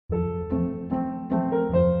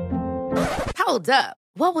Hold up.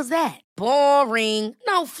 What was that? Boring.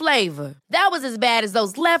 No flavor. That was as bad as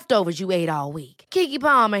those leftovers you ate all week. Keke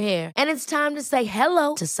Palmer here, and it's time to say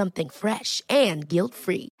hello to something fresh and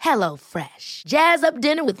guilt-free. Hello Fresh. Jazz up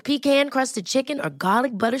dinner with pecan-crusted chicken or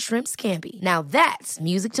garlic butter shrimp scampi. Now that's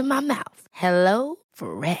music to my mouth. Hello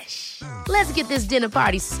Fresh. Let's get this dinner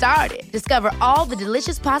party started. Discover all the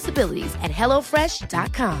delicious possibilities at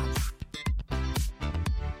hellofresh.com.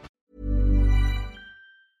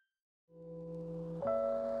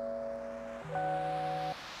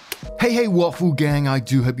 Hey Waffle Gang, I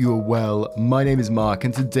do hope you are well. My name is Mark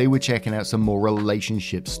and today we're checking out some more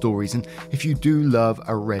relationship stories, and if you do love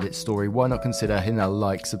a Reddit story, why not consider hitting that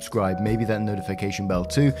like, subscribe, maybe that notification bell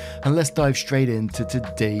too, and let's dive straight into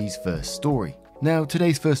today's first story. Now,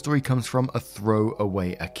 today's first story comes from a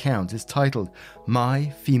throwaway account. It's titled, My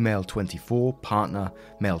Female 24 Partner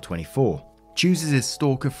Male 24 Chooses his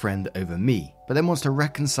stalker friend over me, but then wants to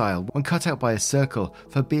reconcile when cut out by a circle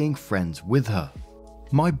for being friends with her.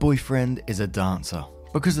 My boyfriend is a dancer.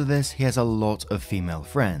 Because of this, he has a lot of female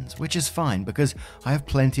friends, which is fine because I have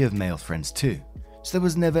plenty of male friends too. So there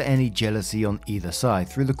was never any jealousy on either side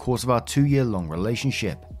through the course of our 2-year-long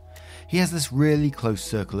relationship. He has this really close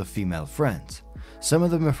circle of female friends. Some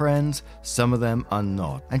of them are friends, some of them are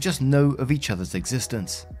not, and just know of each other's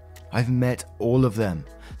existence. I've met all of them.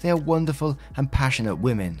 They are wonderful and passionate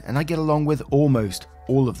women, and I get along with almost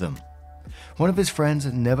all of them. One of his friends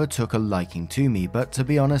never took a liking to me, but to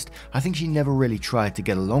be honest, I think she never really tried to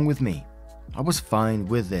get along with me. I was fine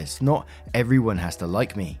with this. Not everyone has to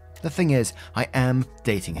like me. The thing is, I am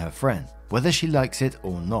dating her friend, whether she likes it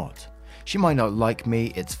or not. She might not like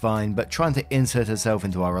me, it's fine, but trying to insert herself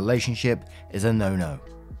into our relationship is a no-no.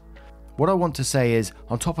 What I want to say is,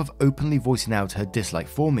 on top of openly voicing out her dislike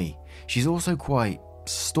for me, she's also quite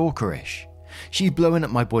stalkerish. She's blowing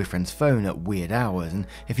up my boyfriend's phone at weird hours, and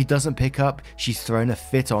if he doesn't pick up, she's throwing a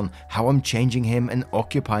fit on how I'm changing him and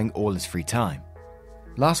occupying all his free time.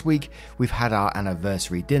 Last week, we've had our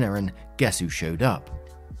anniversary dinner, and guess who showed up?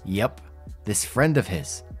 Yep, this friend of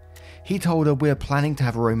his. He told her we're planning to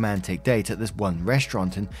have a romantic date at this one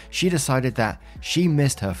restaurant, and she decided that she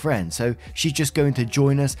missed her friend, so she's just going to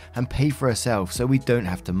join us and pay for herself so we don't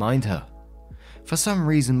have to mind her. For some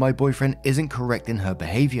reason, my boyfriend isn't correcting her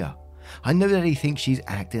behavior. I know that he thinks she's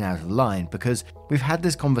acting out of line because we've had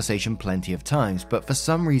this conversation plenty of times, but for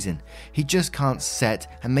some reason, he just can't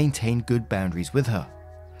set and maintain good boundaries with her.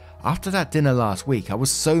 After that dinner last week, I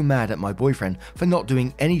was so mad at my boyfriend for not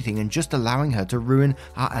doing anything and just allowing her to ruin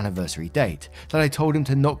our anniversary date that I told him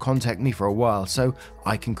to not contact me for a while so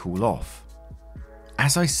I can cool off.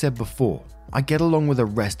 As I said before, I get along with the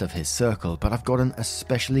rest of his circle, but I've gotten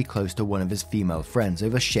especially close to one of his female friends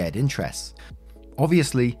over shared interests.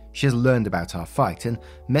 Obviously, she has learned about our fight and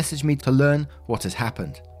messaged me to learn what has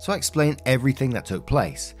happened, so I explain everything that took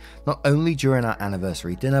place, not only during our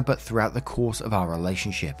anniversary dinner but throughout the course of our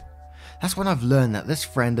relationship. That's when I've learned that this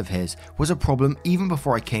friend of his was a problem even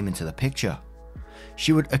before I came into the picture.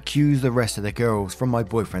 She would accuse the rest of the girls from my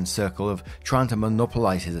boyfriend's circle of trying to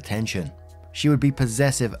monopolize his attention. She would be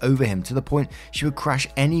possessive over him to the point she would crash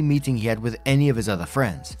any meeting he had with any of his other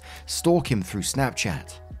friends, stalk him through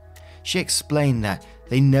Snapchat. She explained that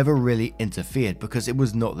they never really interfered because it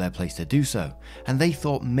was not their place to do so, and they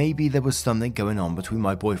thought maybe there was something going on between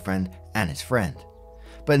my boyfriend and his friend.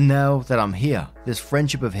 But now that I'm here, this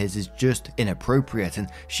friendship of his is just inappropriate and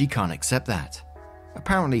she can't accept that.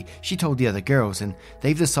 Apparently, she told the other girls and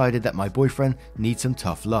they've decided that my boyfriend needs some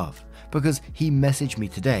tough love because he messaged me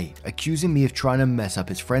today accusing me of trying to mess up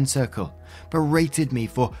his friend circle, berated me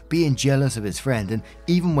for being jealous of his friend, and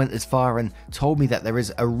even went as far and told me that there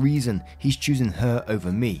is a reason he's choosing her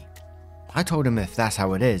over me. I told him if that's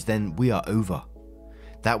how it is, then we are over.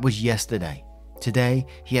 That was yesterday. Today,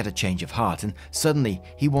 he had a change of heart and suddenly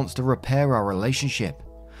he wants to repair our relationship.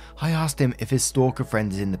 I asked him if his stalker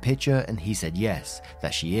friend is in the picture and he said yes,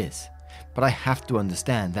 that she is. But I have to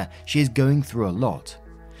understand that she is going through a lot.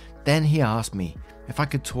 Then he asked me if I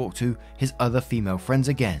could talk to his other female friends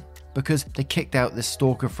again because they kicked out this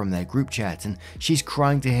stalker from their group chat and she's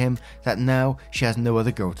crying to him that now she has no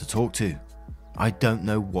other girl to talk to. I don't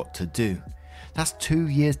know what to do. That's 2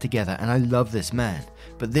 years together and I love this man,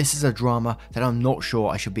 but this is a drama that I'm not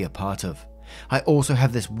sure I should be a part of. I also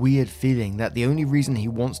have this weird feeling that the only reason he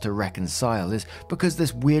wants to reconcile is because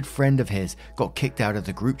this weird friend of his got kicked out of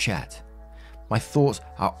the group chat. My thoughts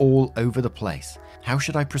are all over the place. How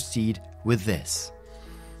should I proceed with this?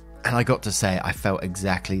 And I got to say, I felt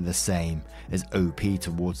exactly the same as OP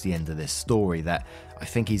towards the end of this story, that I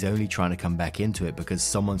think he's only trying to come back into it because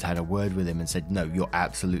someone's had a word with him and said, no, you're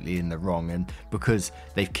absolutely in the wrong. And because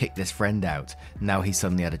they've kicked this friend out, now he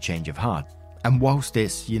suddenly had a change of heart. And whilst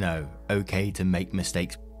it's, okay to make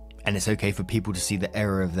mistakes, and it's okay for people to see the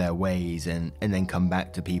error of their ways and then come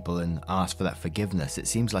back to people and ask for that forgiveness, it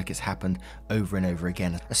seems like it's happened over and over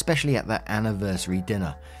again, especially at that anniversary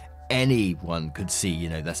dinner. Anyone could see,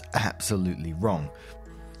 that's absolutely wrong.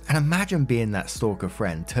 And imagine being that stalker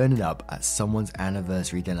friend turning up at someone's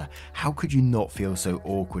anniversary dinner. How could you not feel so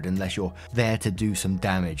awkward unless you're there to do some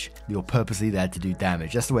damage? You're purposely there to do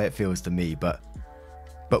damage. That's the way it feels to me, But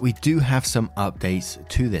we do have some updates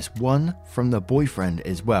to this. One from the boyfriend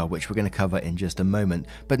as well, which we're going to cover in just a moment.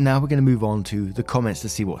 But now we're going to move on to the comments to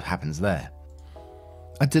see what happens there.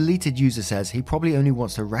 A deleted user says he probably only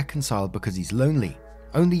wants to reconcile because he's lonely.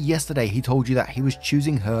 Only yesterday he told you that he was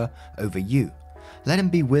choosing her over you. Let him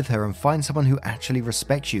be with her and find someone who actually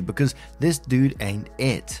respects you, because this dude ain't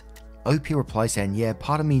it. OP replies saying, yeah,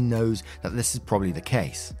 part of me knows that this is probably the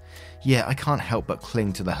case. Yeah, I can't help but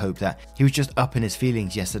cling to the hope that he was just up in his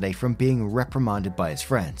feelings yesterday from being reprimanded by his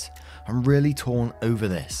friends. I'm really torn over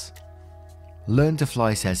this. Learn to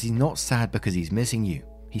Fly says he's not sad because he's missing you.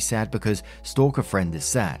 He's sad because stalker friend is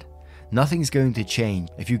sad. Nothing's going to change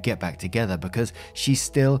if you get back together because she's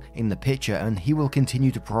still in the picture and he will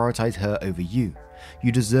continue to prioritize her over you.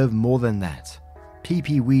 You deserve more than that.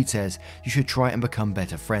 PP Weed says you should try and become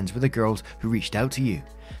better friends with the girls who reached out to you.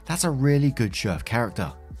 That's a really good show of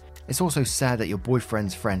character. It's also sad that your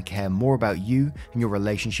boyfriend's friend care more about you and your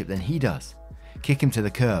relationship than he does. Kick him to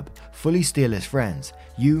the curb, fully steal his friends.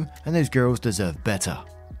 You and those girls deserve better.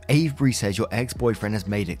 Avery says your ex-boyfriend has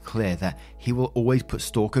made it clear that he will always put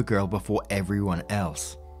stalker girl before everyone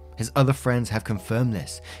else. His other friends have confirmed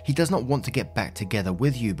this. He does not want to get back together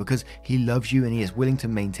with you because he loves you and he is willing to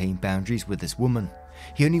maintain boundaries with this woman.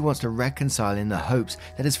 He only wants to reconcile in the hopes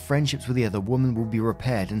that his friendships with the other woman will be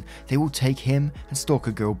repaired and they will take him and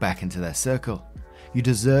stalker girl back into their circle. You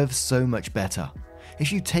deserve so much better.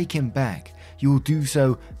 If you take him back, you will do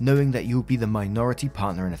so knowing that you will be the minority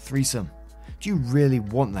partner in a threesome. Do you really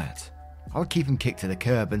want that? I would keep him kicked to the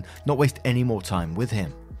curb and not waste any more time with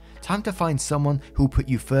him. Time to find someone who will put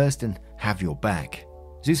you first and have your back.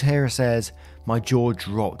 Zeus Hera says, my jaw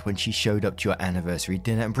dropped when she showed up to your anniversary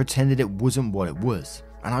dinner and pretended it wasn't what it was.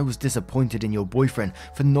 And I was disappointed in your boyfriend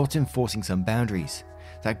for not enforcing some boundaries.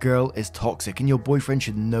 That girl is toxic and your boyfriend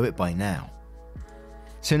should know it by now.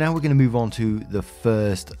 So now we're going to move on to the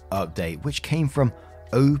first update, which came from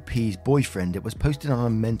OP's boyfriend. It was posted on a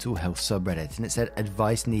mental health subreddit and it said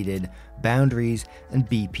advice needed, boundaries and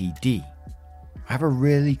BPD. I have a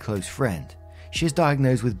really close friend. She was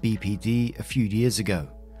diagnosed with BPD a few years ago.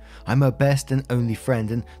 I'm her best and only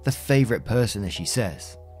friend and the favourite person, as she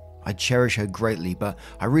says. I cherish her greatly, but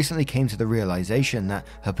I recently came to the realisation that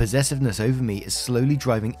her possessiveness over me is slowly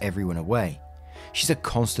driving everyone away. She's a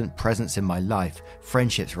constant presence in my life,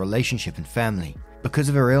 friendships, relationship and family. Because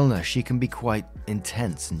of her illness, she can be quite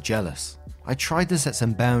intense and jealous. I tried to set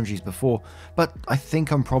some boundaries before, but I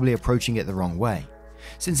think I'm probably approaching it the wrong way,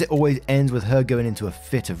 since it always ends with her going into a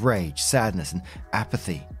fit of rage, sadness and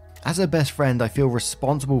apathy. As her best friend, I feel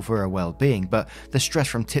responsible for her well-being, but the stress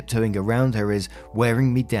from tiptoeing around her is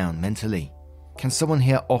wearing me down mentally. Can someone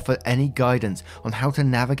here offer any guidance on how to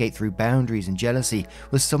navigate through boundaries and jealousy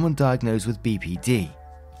with someone diagnosed with BPD?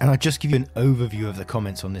 And I'll just give you an overview of the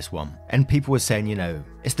comments on this one. And people were saying,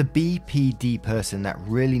 it's the BPD person that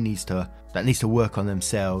really needs to work on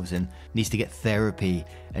themselves and needs to get therapy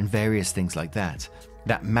and various things like that.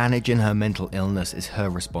 That managing her mental illness is her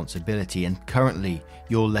responsibility, and currently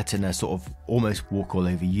you're letting her sort of almost walk all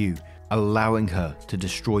over you, allowing her to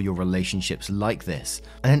destroy your relationships like this.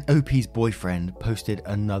 And then OP's boyfriend posted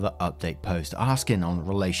another update post asking on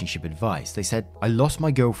relationship advice. They said, I lost my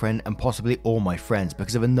girlfriend and possibly all my friends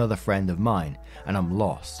because of another friend of mine, and I'm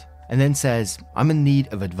lost. And then says, I'm in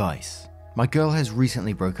need of advice. My girl has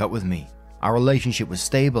recently broke up with me. Our relationship was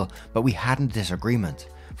stable, but we had a disagreement.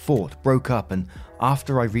 Fought, broke up, and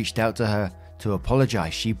after I reached out to her to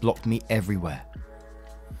apologize, she blocked me everywhere.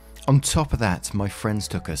 On top of that, my friends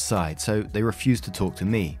took her side, so they refused to talk to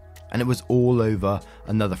me, and it was all over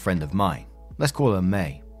another friend of mine. Let's call her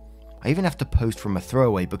May. I even have to post from a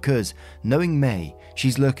throwaway because, knowing May,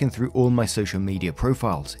 she's lurking through all my social media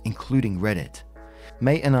profiles, including Reddit.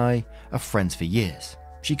 May and I are friends for years.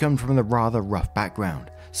 She comes from a rather rough background,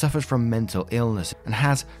 suffers from mental illness, and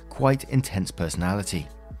has quite intense personality.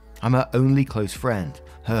 I'm her only close friend,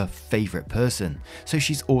 her favourite person, so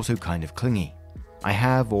she's also kind of clingy. I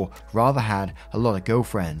have, or rather had, a lot of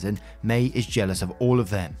girlfriends, and May is jealous of all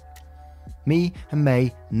of them. Me and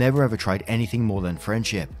May never ever tried anything more than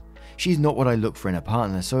friendship. She's not what I look for in a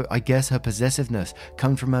partner, so I guess her possessiveness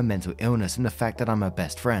comes from her mental illness and the fact that I'm her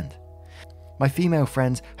best friend. My female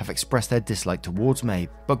friends have expressed their dislike towards May,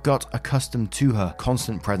 but got accustomed to her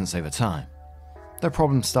constant presence over time. The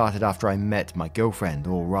problem started after I met my girlfriend,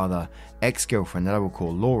 or rather ex-girlfriend that I will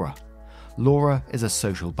call Laura. Laura is a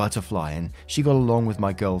social butterfly and she got along with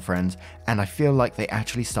my girlfriends, and I feel like they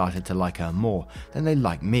actually started to like her more than they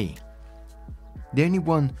liked me. The only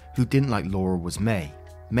one who didn't like Laura was May.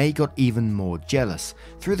 May got even more jealous.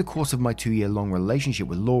 Through the course of my 2-year-long relationship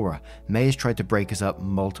with Laura, May has tried to break us up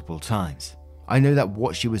multiple times. I know that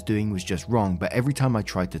what she was doing was just wrong, but every time I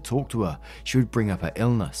tried to talk to her, she would bring up her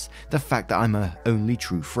illness, the fact that I'm her only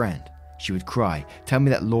true friend. She would cry, tell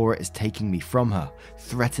me that Laura is taking me from her,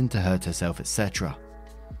 threaten to hurt herself, etc.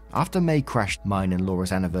 After May crashed mine and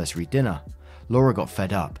Laura's anniversary dinner, Laura got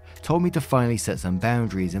fed up, told me to finally set some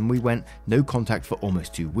boundaries, and we went no contact for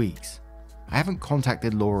almost 2 weeks. I haven't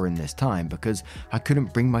contacted Laura in this time because I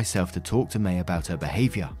couldn't bring myself to talk to May about her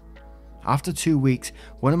behavior. After 2 weeks,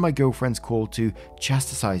 one of my girlfriends called to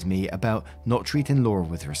chastise me about not treating Laura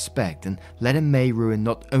with respect and letting May ruin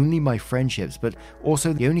not only my friendships but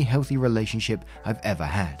also the only healthy relationship I've ever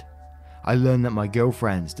had. I learned that my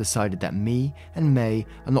girlfriends decided that me and May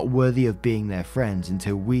are not worthy of being their friends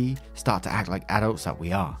until we start to act like adults that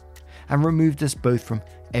we are, and removed us both from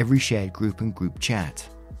every shared group and group chat.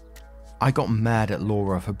 I got mad at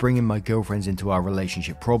Laura for bringing my girlfriends into our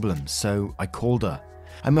relationship problems, so I called her.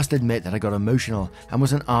 I must admit that I got emotional and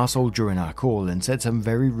was an arsehole during our call and said some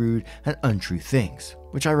very rude and untrue things,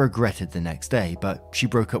 which I regretted the next day, but she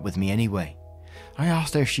broke up with me anyway. I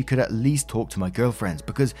asked her if she could at least talk to my girlfriends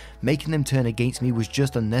because making them turn against me was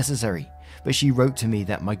just unnecessary, but she wrote to me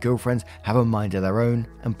that my girlfriends have a mind of their own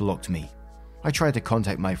and blocked me. I tried to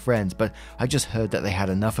contact my friends, but I just heard that they had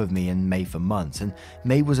enough of me and May for months, and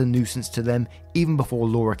May was a nuisance to them even before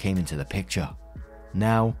Laura came into the picture.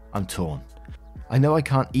 Now I'm torn. I know I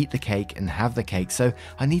can't eat the cake and have the cake, so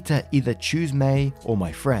I need to either choose May or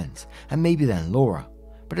my friends, and maybe then Laura.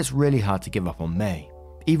 But it's really hard to give up on May,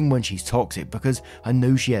 even when she's toxic, because I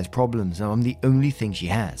know she has problems and I'm the only thing she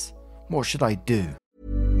has. What should I do?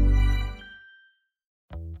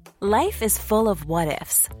 Life is full of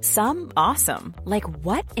what-ifs. Some awesome, like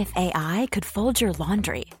what if AI could fold your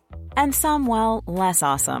laundry? And some, well, less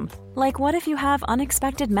awesome, like what if you have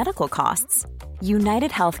unexpected medical costs? United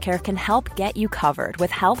Healthcare can help get you covered with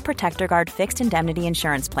Health Protector Guard fixed indemnity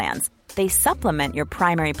insurance plans. They supplement your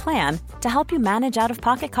primary plan to help you manage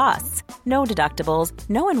out-of-pocket costs. No deductibles,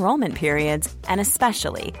 no enrollment periods, and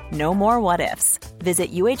especially no more what-ifs.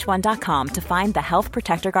 Visit UH1.com to find the Health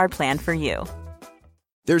Protector Guard plan for you.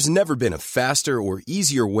 There's never been a faster or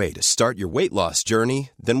easier way to start your weight loss journey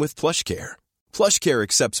than with PlushCare. PlushCare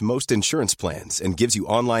accepts most insurance plans and gives you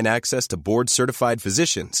online access to board-certified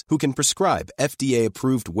physicians who can prescribe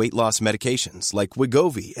FDA-approved weight loss medications like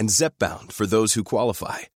Wegovy and Zepbound for those who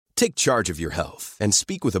qualify. Take charge of your health and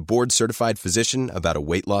speak with a board-certified physician about a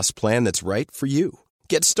weight loss plan that's right for you.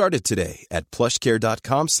 Get started today at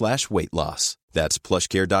plushcare.com/weight loss. That's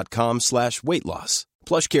plushcare.com/weight loss.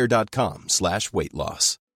 plushcare.com/weight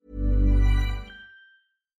loss.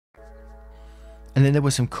 And then there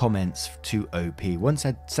were some comments to OP. One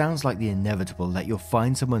said, sounds like the inevitable that you'll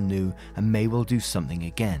find someone new and May will do something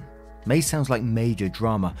again. May sounds like major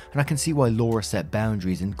drama, and I can see why Laura set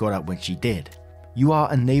boundaries and got out when she did. You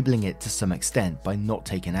are enabling it to some extent by not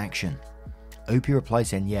taking action. OP replies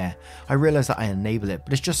saying, yeah, I realize that I enable it,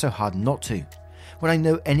 but it's just so hard not to. When I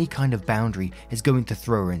know any kind of boundary is going to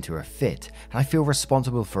throw her into a fit, and I feel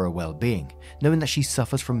responsible for her well-being, knowing that she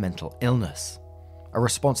suffers from mental illness. A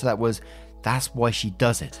response to that was, that's why she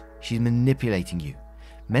does it. She's manipulating you.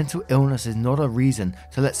 Mental illness is not a reason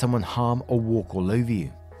to let someone harm or walk all over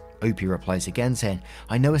you. OP replies again saying,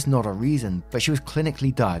 I know it's not a reason, but she was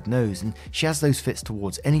clinically diagnosed and she has those fits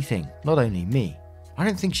towards anything, not only me. I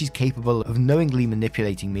don't think she's capable of knowingly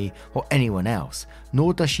manipulating me or anyone else,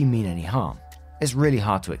 nor does she mean any harm. It's really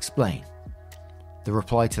hard to explain. The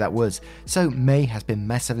reply to that was, so May has been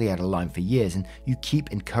massively out of line for years and you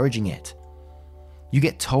keep encouraging it. You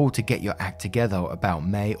get told to get your act together about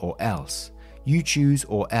May or else. You choose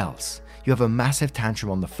or else. You have a massive tantrum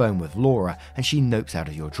on the phone with Laura and she nopes out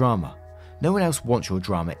of your drama. No one else wants your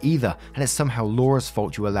drama either, and it's somehow Laura's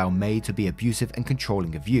fault you allow May to be abusive and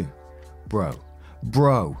controlling of you.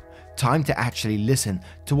 Bro, time to actually listen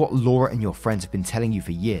to what Laura and your friends have been telling you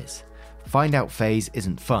for years. Find out phase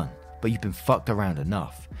isn't fun, but you've been fucked around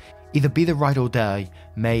enough. Either be the ride or die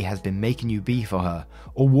May has been making you be for her,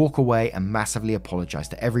 or walk away and massively apologize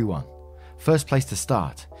to everyone. First place to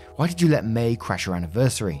start, why did you let May crash your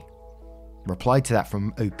anniversary? Reply to that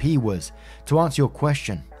from OP was, to answer your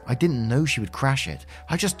question, I didn't know she would crash it.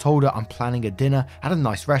 I just told her I'm planning a dinner at a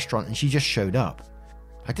nice restaurant and she just showed up.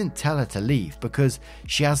 I didn't tell her to leave because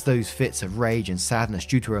she has those fits of rage and sadness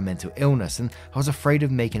due to her mental illness, and I was afraid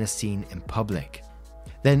of making a scene in public.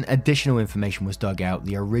 Then additional information was dug out.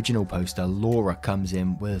 The original poster, Laura, comes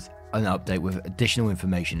in with an update with additional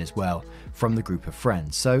information as well from the group of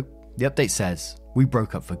friends. So the update says, "We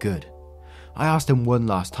broke up for good. I asked him one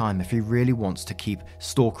last time if he really wants to keep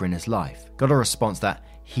Stalker in his life. Got a response that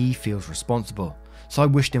he feels responsible. So I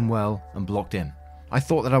wished him well and blocked him. I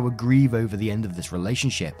thought that I would grieve over the end of this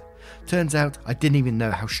relationship. Turns out I didn't even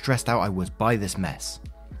know how stressed out I was by this mess.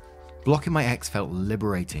 Blocking my ex felt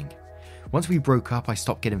liberating. Once we broke up, I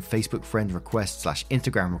stopped getting Facebook friend requests /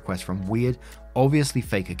 Instagram requests from weird, obviously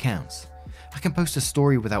fake accounts. I can post a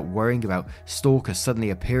story without worrying about Stalker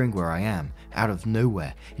suddenly appearing where I am, out of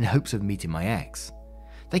nowhere, in hopes of meeting my ex.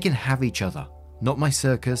 They can have each other, not my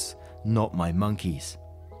circus, not my monkeys.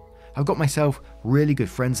 I've got myself really good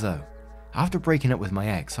friends though. After breaking up with my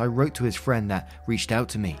ex, I wrote to his friend that reached out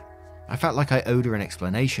to me. I felt like I owed her an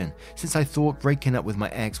explanation, since I thought breaking up with my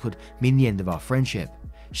ex would mean the end of our friendship.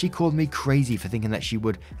 She called me crazy for thinking that she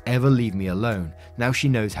would ever leave me alone. Now she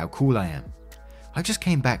knows how cool I am. I just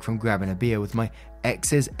came back from grabbing a beer with my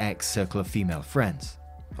ex's ex circle of female friends.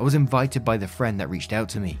 I was invited by the friend that reached out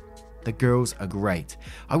to me. The girls are great.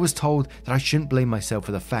 I was told that I shouldn't blame myself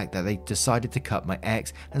for the fact that they decided to cut my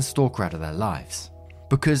ex and Stalker out of their lives,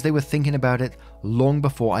 because they were thinking about it long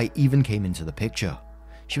before I even came into the picture.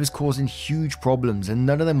 She was causing huge problems and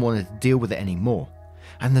none of them wanted to deal with it anymore.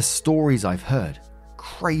 And the stories I've heard,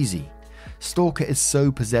 crazy. Stalker is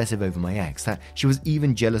so possessive over my ex that she was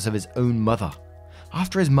even jealous of his own mother.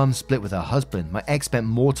 After his mum split with her husband, my ex spent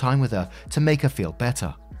more time with her to make her feel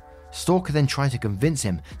better. Stalker then tried to convince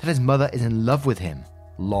him that his mother is in love with him.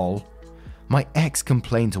 Lol. My ex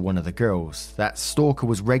complained to one of the girls that Stalker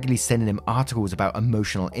was regularly sending him articles about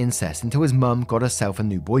emotional incest until his mum got herself a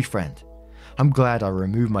new boyfriend. I'm glad I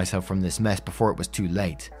removed myself from this mess before it was too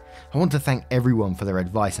late. I want to thank everyone for their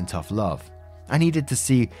advice and tough love. I needed to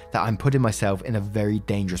see that I'm putting myself in a very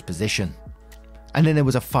dangerous position." And then there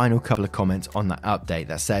was a final couple of comments on that update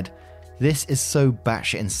that said, "This is so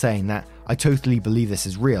batshit insane that I totally believe this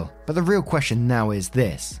is real. But the real question now is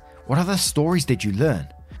this: what other stories did you learn?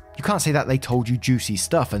 You can't say that they told you juicy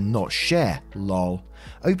stuff and not share, lol."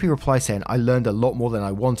 OP replied saying, "I learned a lot more than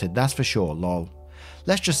I wanted, that's for sure, lol.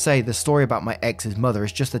 Let's just say the story about my ex's mother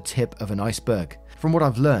is just the tip of an iceberg. From what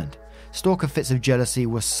I've learned, Stalker fits of jealousy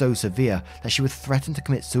were so severe that she would threaten to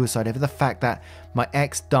commit suicide over the fact that my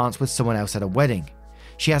ex danced with someone else at a wedding.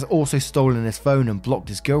 She has also stolen his phone and blocked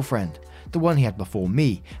his girlfriend, the one he had before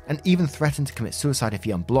me, and even threatened to commit suicide if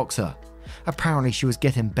he unblocks her. Apparently she was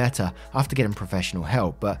getting better after getting professional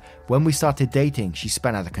help, but when we started dating, she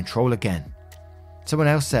spun out of control again. Someone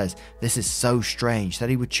else says this is so strange that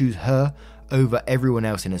he would choose her over everyone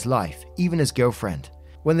else in his life, even his girlfriend,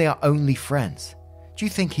 when they are only friends. Do you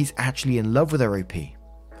think he's actually in love with her, OP?"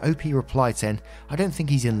 OP replied saying, "I don't think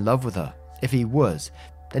he's in love with her. If he was,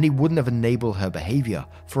 then he wouldn't have enabled her behavior,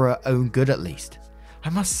 for her own good at least. I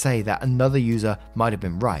must say that another user might have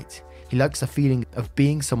been right. He likes the feeling of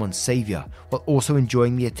being someone's savior while also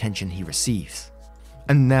enjoying the attention he receives."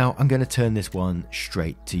 And now I'm going to turn this one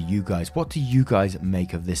straight to you guys. What do you guys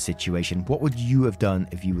make of this situation? What would you have done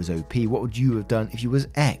if you was OP? What would you have done if you was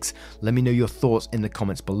X? Let me know your thoughts in the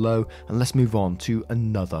comments below, and let's move on to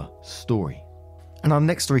another story. And our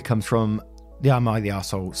next story comes from the Am I the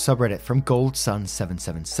Arsehole subreddit from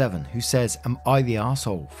GoldSun777, who says, "Am I the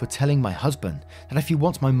arsehole for telling my husband that if he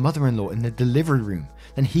wants my mother-in-law in the delivery room,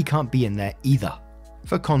 then he can't be in there either?"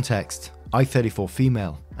 For context, I 34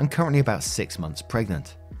 female, and currently about 6 months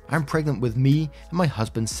pregnant. I'm pregnant with me and my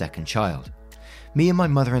husband's second child. Me and my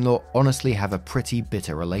mother-in-law honestly have a pretty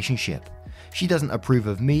bitter relationship. She doesn't approve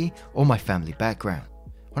of me or my family background.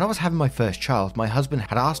 When I was having my first child, my husband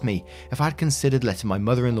had asked me if I had considered letting my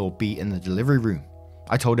mother-in-law be in the delivery room.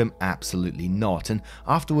 I told him absolutely not, and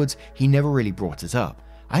afterwards he never really brought it up.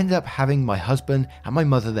 I ended up having my husband and my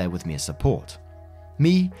mother there with me as support.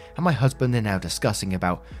 Me and my husband are now discussing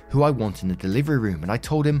about who I want in the delivery room, and I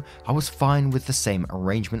told him I was fine with the same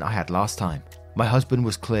arrangement I had last time. My husband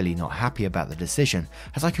was clearly not happy about the decision,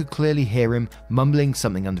 as I could clearly hear him mumbling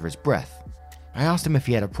something under his breath. I asked him if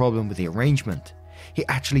he had a problem with the arrangement. He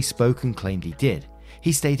actually spoke and claimed he did.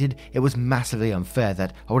 He stated it was massively unfair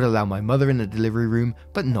that I would allow my mother in the delivery room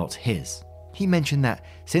but not his. He mentioned that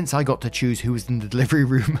since I got to choose who was in the delivery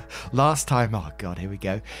room last time, oh god, here we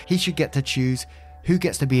go, he should get to choose who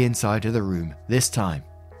gets to be inside of the room this time.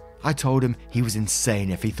 I told him he was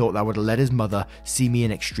insane if he thought that would let his mother see me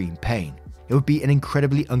in extreme pain. It would be an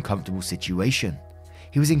incredibly uncomfortable situation.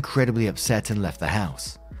 He was incredibly upset and left the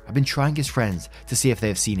house. I've been trying his friends to see if they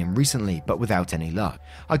have seen him recently, but without any luck.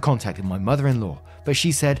 I contacted my mother-in-law, but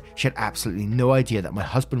she said she had absolutely no idea that my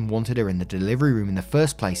husband wanted her in the delivery room in the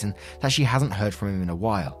first place and that she hasn't heard from him in a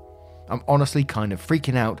while. I'm honestly kind of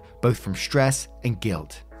freaking out, both from stress and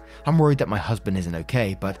guilt. I'm worried that my husband isn't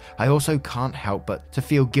okay, but I also can't help but to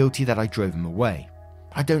feel guilty that I drove him away.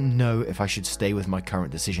 I don't know if I should stay with my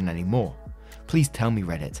current decision anymore. Please tell me,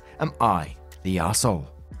 Reddit, am I the arsehole?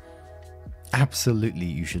 Absolutely,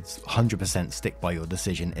 you should 100% stick by your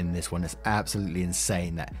decision in this one. It's absolutely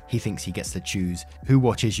insane that he thinks he gets to choose who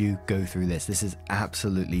watches you go through this. This is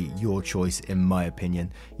absolutely your choice, in my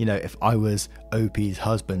opinion. You know, if I was OP's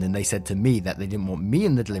husband and they said to me that they didn't want me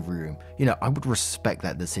in the delivery room, you know, I would respect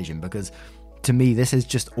that decision, because to me, this is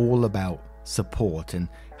just all about support and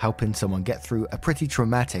helping someone get through a pretty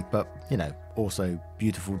traumatic, but, you know, also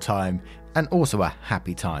beautiful time, and also a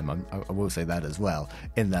happy time, I will say that as well,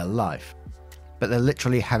 in their life. But they're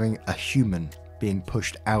literally having a human being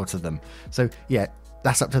pushed out of them. So yeah,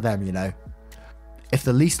 that's up to them, you know. If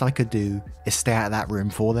the least I could do is stay out of that room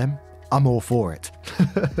for them, I'm all for it.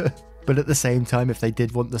 But at the same time, if they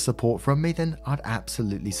did want the support from me, then I'd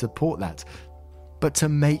absolutely support that. But to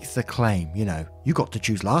make the claim, you know, you got to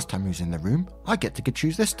choose last time he was in the room, I get to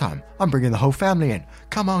choose this time. I'm bringing the whole family in.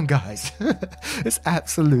 Come on, guys. It's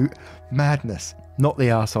absolute madness. Not the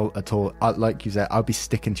arsehole at all. Like you said, I'll be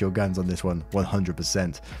sticking to your guns on this one,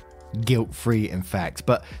 100%. Guilt-free, in fact.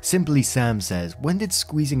 But Simply Sam says, when did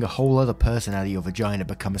squeezing a whole other person out of your vagina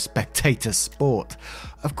become a spectator sport?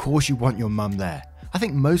 Of course you want your mum there. I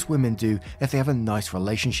think most women do if they have a nice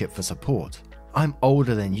relationship for support. I'm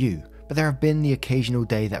older than you, but there have been the occasional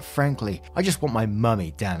day that frankly, I just want my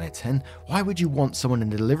mummy, damn it. And why would you want someone in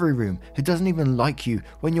the delivery room who doesn't even like you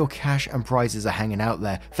when your cash and prizes are hanging out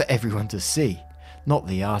there for everyone to see? Not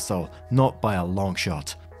the arsehole, not by a long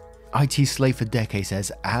shot. IT Slave for Decade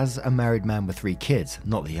says, as a married man with 3 kids,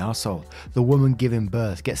 not the arsehole. The woman giving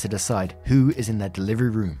birth gets to decide who is in their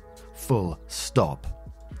delivery room. Full stop.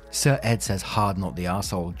 Sir Ed says, hard, not the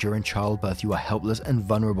arsehole. During childbirth, you are helpless and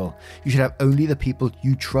vulnerable. You should have only the people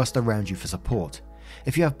you trust around you for support.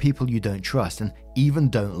 If you have people you don't trust and even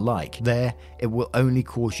don't like, it will only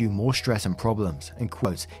cause you more stress and problems. In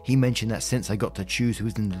quotes, he mentioned that since I got to choose who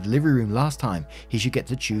was in the delivery room last time, he should get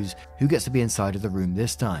to choose who gets to be inside of the room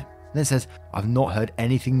this time. Then says, I've not heard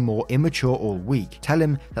anything more immature or weak. Tell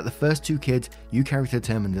him that the first 2 kids you carry to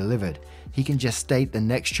term and delivered, he can just state the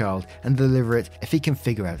next child and deliver it if he can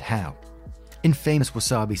figure out how. Infamous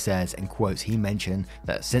Wasabi says, in quotes, he mentioned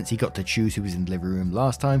that since he got to choose who was in the delivery room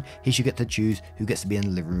last time, he should get to choose who gets to be in the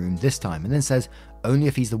delivery room this time, and then says, only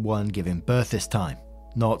if he's the one giving birth this time,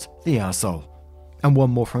 not the arsehole. And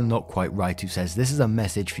one more from Not Quite Right, who says, this is a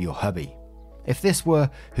message for your hubby. If this were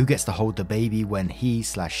who gets to hold the baby when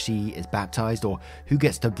he/she is baptized, or who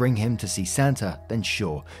gets to bring him to see Santa, then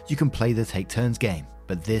sure, you can play the take turns game.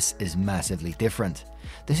 But this is massively different.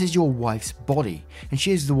 This is your wife's body, and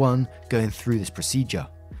she is the one going through this procedure.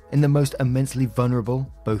 In the most immensely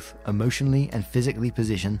vulnerable, both emotionally and physically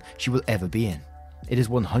position she will ever be in. It is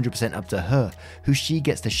 100% up to her who she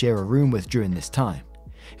gets to share a room with during this time.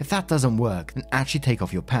 If that doesn't work, then actually take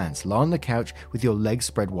off your pants, lie on the couch with your legs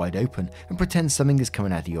spread wide open, and pretend something is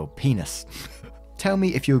coming out of your penis. Tell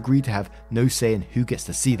me if you agree to have no say in who gets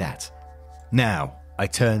to see that. Now, I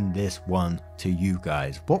turn this one to you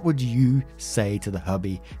guys. What would you say to the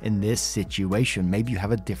hubby in this situation? Maybe you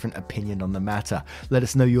have a different opinion on the matter. Let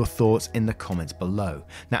us know your thoughts in the comments below.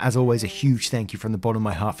 Now, as always, a huge thank you from the bottom of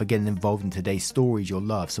my heart for getting involved in today's stories. Your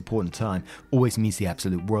love, support, and time always means the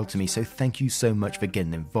absolute world to me. So thank you so much for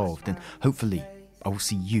getting involved, and hopefully I will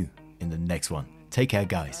see you in the next one. Take care,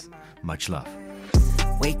 guys. Much love.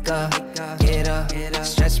 Wake up, get up,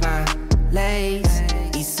 stretch my legs,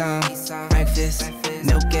 eat some breakfast,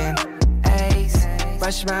 milk and eggs,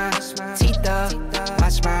 brush my teeth up,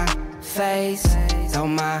 wash my face, throw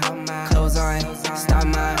my clothes on, start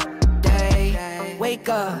my day. Wake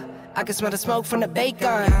up, I can smell the smoke from the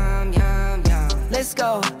bacon. Let's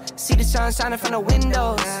go, see the sun shining from the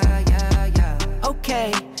windows.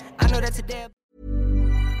 Okay, I know that today.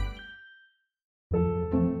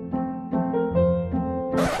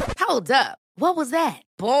 Hold up. What was that?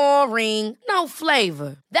 Boring. No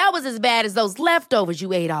flavor. That was as bad as those leftovers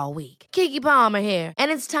you ate all week. Keke Palmer here. And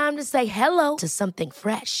it's time to say hello to something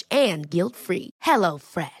fresh and guilt-free. Hello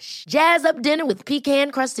Fresh. Jazz up dinner with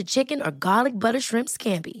pecan-crusted chicken or garlic butter shrimp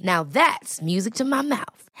scampi. Now that's music to my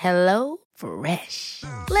mouth. Hello Fresh.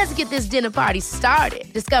 Let's get this dinner party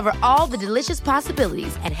started. Discover all the delicious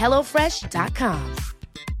possibilities at HelloFresh.com.